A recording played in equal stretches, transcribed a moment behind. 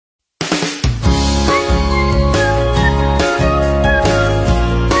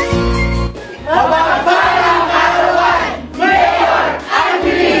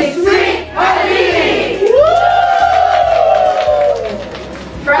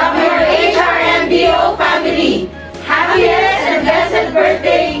belated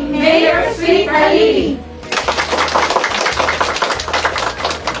birthday, Mayor Sweet Halili!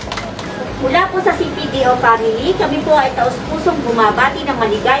 Mula po sa CPDO family, kami po ay taus-pusong bumabati ng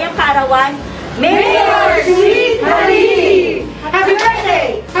maligayang kaarawan, Mayor Sweet Halili! Happy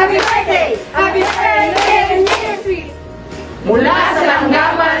birthday! Happy birthday! Happy birthday, Mayor Sweet! Mula sa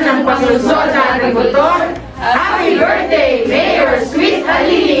tanggapan ng paglungsod na agrikultor, happy birthday, Mayor Sweet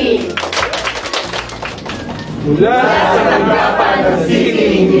Halili! Mula sa tanggapan ng City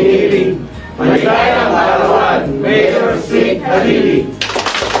Engineering, maligayang kaarawan, Mayor Sweet Halili!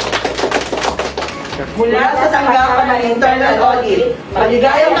 Mula sa tanggapan ng Internal Audit,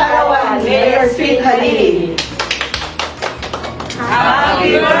 maligayang kaarawan, Mayor Sweet Halili!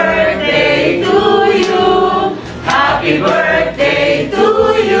 Happy birthday to you! Happy birthday to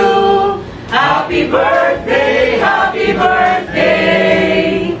you! Happy birthday! Happy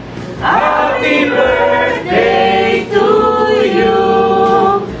birthday! Happy birthday to you!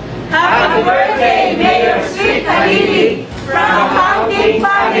 Happy birthday, Mayor Sweet Halili from Ating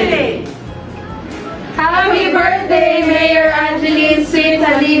family! Happy birthday, Mayor Angeline Sweet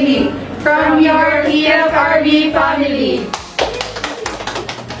Halili from your FREEBIES family!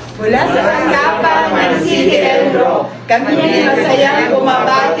 Mula sa tanggapan ng City Hall, kami ay masayang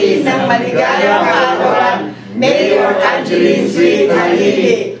bumabati ng maligayang kaarawan, Mayor Angeline Sweet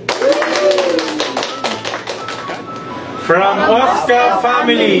Halili! From 𝗗𝗲𝗀𝗏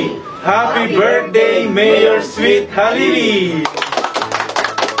family, happy birthday, Mayor Sweet Halili!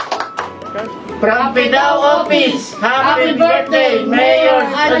 From PDAO office, happy birthday, Mayor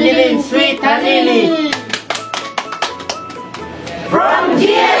Angeline Sweet Halili! From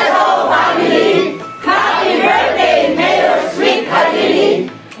GSO family, happy birthday, Mayor Sweet Halili!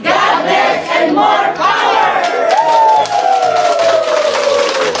 God bless and more power!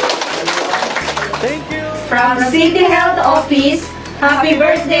 Thank you! From City Health Office, happy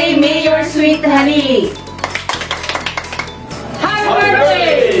birthday, Mayor Sweet Halili! Happy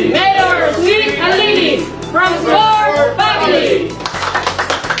birthday, Mayor Sweet Halili from SCORE family!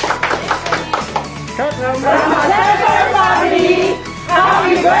 From Referral family,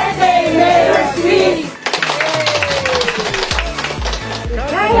 happy birthday, Mayor Sweet!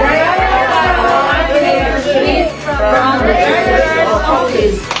 Mayor Sweet from Referral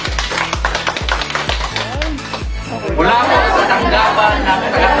office. Mula po sa tanggapan ng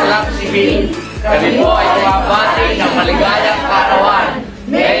Nakakalungkot Civil, kami po ay bumabati ng maligayang kaarawan,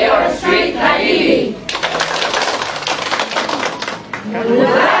 Mayor Sweet Halili!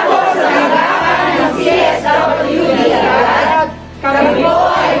 Mula po sa tanggapan ng CSWD lahat, kami po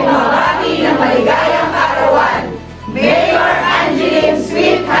ay bumabati ng maligayang kaarawan, Mayor Angeline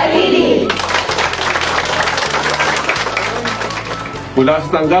Sweet Halili! Mula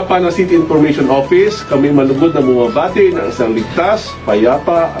sa tanggapan ng City Information Office, kami Malugod na bumabati ng isang ligtas,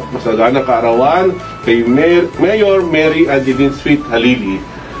 payapa at masaganang kaarawan kay Mayor Mary Angeline Sweet Halili.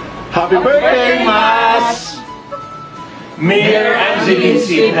 Happy birthday, Mas! Mayor Angeline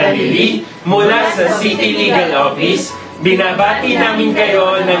Sweet Halili, mula sa City Legal Office, binabati namin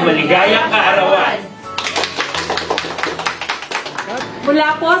kayo ng maligayang kaarawan.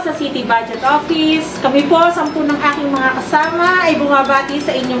 Mula po sa City Budget Office, kami po, 10 ng aking mga kasama, ay bumabati sa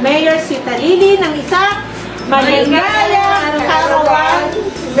inyong Mayor Sweet Halili ng isang maligayang kaarawan,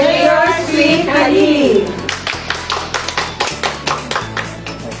 Mayor Sweet Halili.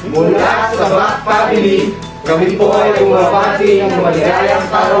 Mula sa Back family, kami po ay bumabati ng maligayang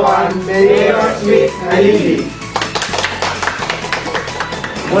kaarawan, Mayor Sweet Halili.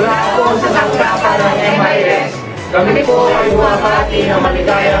 Mula po sa tanggapan ng MIS, kami po ay bumabati ng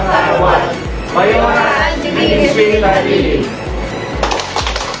maligayang kaarawan, Mayor Angeline Sweet Halili.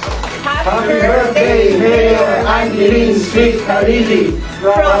 Happy birthday, Mayor Angeline Sweet Halili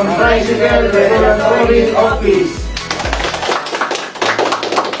from Tricycle Regulatory Office.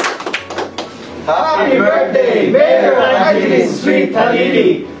 Happy birthday, Mayor Angeline Sweet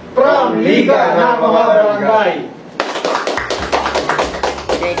Halili from Liga ng mga Barangay.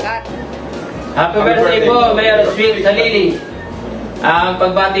 Happy birthday po, Mayor Sweet Halili. Ang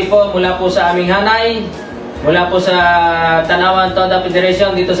pagbati po mula po sa aming hanay, mula po sa Tanauan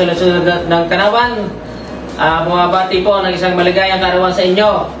Federation dito sa lungsod ng Tanauan. Bumabati po ng isang maligayang kaarawan sa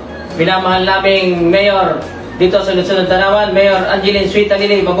inyo. Minamahal naming Mayor dito sa lungsod ng Tanauan, Mayor Angeline Sweet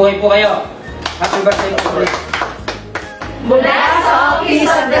Halili. Mabuhay po kayo. Happy birthday po. Mula sa Office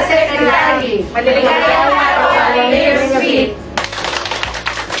of the Secretary, maligayang kaarawan, Mayor Sweet.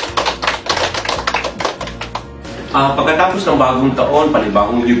 Pagkatapos ng bagong taon,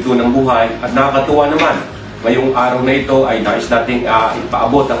 panibagong yugto ng buhay, at nakakatuwa naman, ngayong araw na ito ay nais nating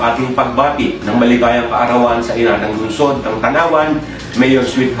ipaabot ang ating pagbati ng maligayang kaarawan sa ina ng lungsod ng Tanauan, Mayor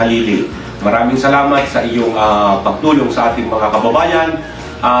Sweet Halili. Maraming salamat sa iyong pagtulong sa ating mga kababayan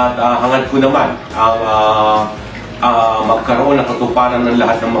at hangad ko naman ang magkaroon ng katuparan ng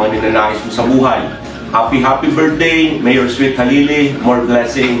lahat ng mga ninanais mo sa buhay. Happy birthday, Mayor Sweet Halili. More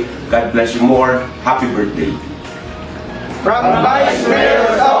blessing. God bless you more. Happy birthday. From Vice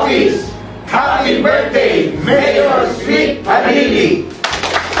Mayor's Office, happy birthday, Mayor Sweet Halili!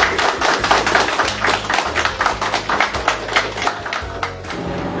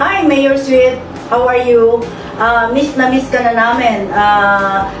 Hi, Mayor Sweet. How are you? Miss na miss ka na namin.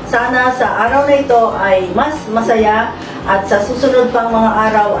 Sana sa araw na ito ay mas masaya at sa susunod pang mga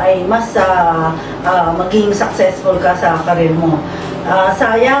araw ay mas maging successful ka sa karir mo.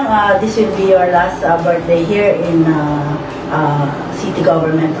 Sayang, this will be your last birthday here in City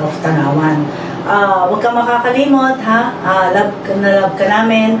Government of Tanauan. Huwag ka makakalimot, ha? Love ka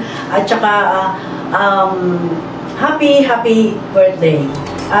namin. At saka, happy birthday.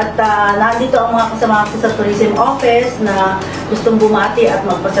 At nandito ang mga kasama ko sa Tourism Office na gustong bumati at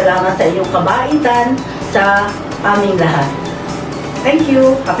magpasalamat sa iyong kabaitan sa aming lahat. Thank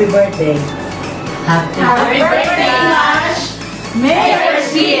you. Happy birthday. Happy birthday, Nash! Mayor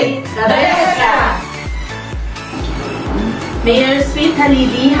Sweet, the best ka! Mayor Sweet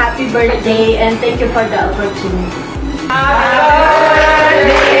Halili, happy birthday and thank you for the opportunity. Happy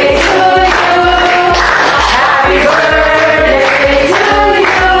birthday to you! Happy birthday to you!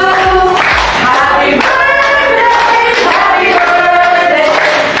 Happy birthday, happy birthday, happy birthday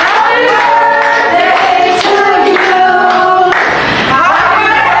to you! Happy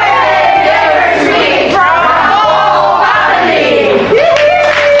birthday, Mayor Sweet, from the whole family!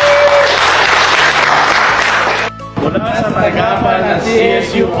 Mula sa tanggapan ng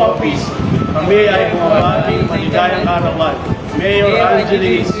CSU Office, kami ay bumabati ng maligayang kaarawan. Mayor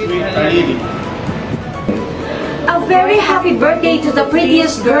Angeline Sweet Halili. A very happy birthday to the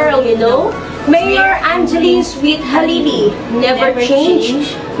prettiest girl, you know? Mayor Angeline Sweet Halili. Never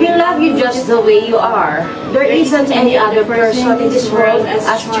change. We love you just the way you are. There isn't any other person in this world as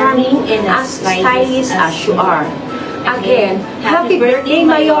charming and as stylish as you are. Again, happy birthday,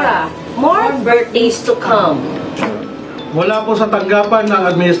 Mayora. More birthdays to come. Mula po sa tanggapan ng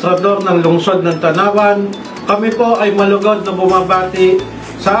Administrador ng Lungsod ng Tanauan, kami po ay malugod na bumabati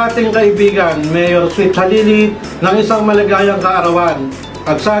sa ating kaibigan, Mayor Sweet Halili, ng isang maligayang kaarawan.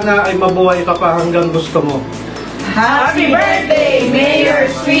 At sana ay mabuhay ka pa hanggang gusto mo. Happy birthday,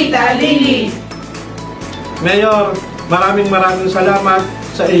 Mayor Sweet Halili! Mayor, maraming salamat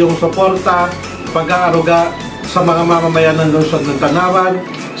sa iyong suporta, pag-aaruga sa mga mamamayan ng Lungsod ng Tanauan,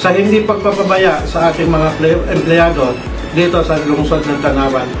 sa hindi pagpapabaya sa ating mga empleyado dito sa Lungsod ng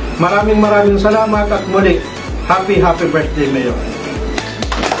Tanauan. Maraming salamat at muli, happy birthday, Mayor.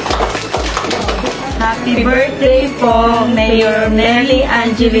 Happy birthday po, Mayor Nelly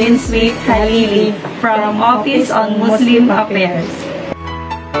Angeline Sweet Halili from Office on Muslim Affairs.